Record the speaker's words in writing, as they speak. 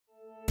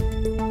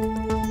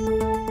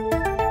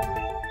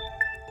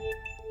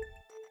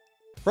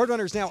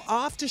Roadrunners now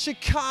off to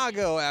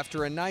Chicago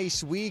after a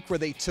nice week where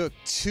they took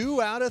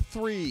 2 out of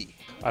 3.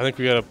 I think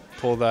we got to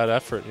pull that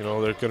effort. You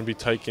know, they're going to be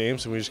tight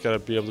games, and we just got to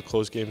be able to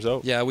close games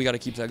out. Yeah, we got to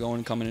keep that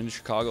going coming into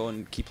Chicago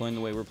and keep playing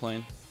the way we're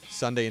playing.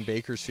 Sunday in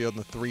Bakersfield in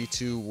the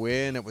 3-2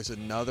 win. It was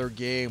another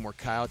game where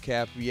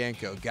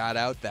Capobianco got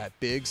out that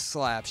big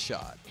slap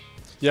shot.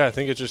 Yeah, I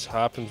think it just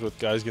happens with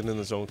guys getting in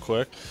the zone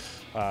quick.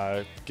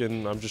 I'm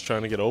just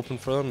trying to get open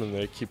for them, and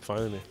they keep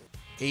finding me.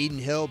 Aiden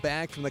Hill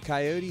back from the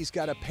Coyotes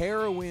got a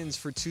pair of wins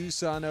for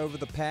Tucson over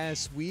the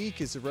past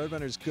week as the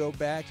Roadrunners go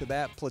back to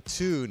that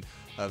platoon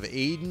of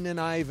Aiden and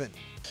Ivan.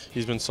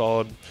 He's been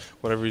solid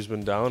whenever he's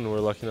been down, and we're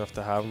lucky enough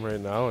to have him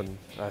right now. And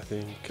I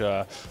think,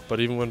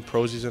 but even when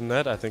Prosie's in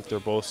net, I think they're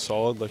both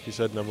solid, like you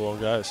said, #1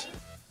 guys.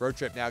 Road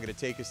trip now going to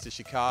take us to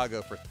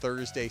Chicago for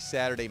Thursday,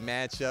 Saturday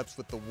matchups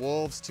with the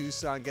Wolves.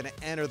 Tucson going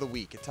to enter the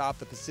week atop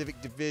the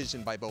Pacific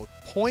Division by both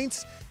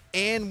points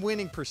and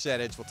winning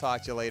percentage. We'll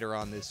talk to you later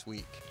on this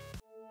week.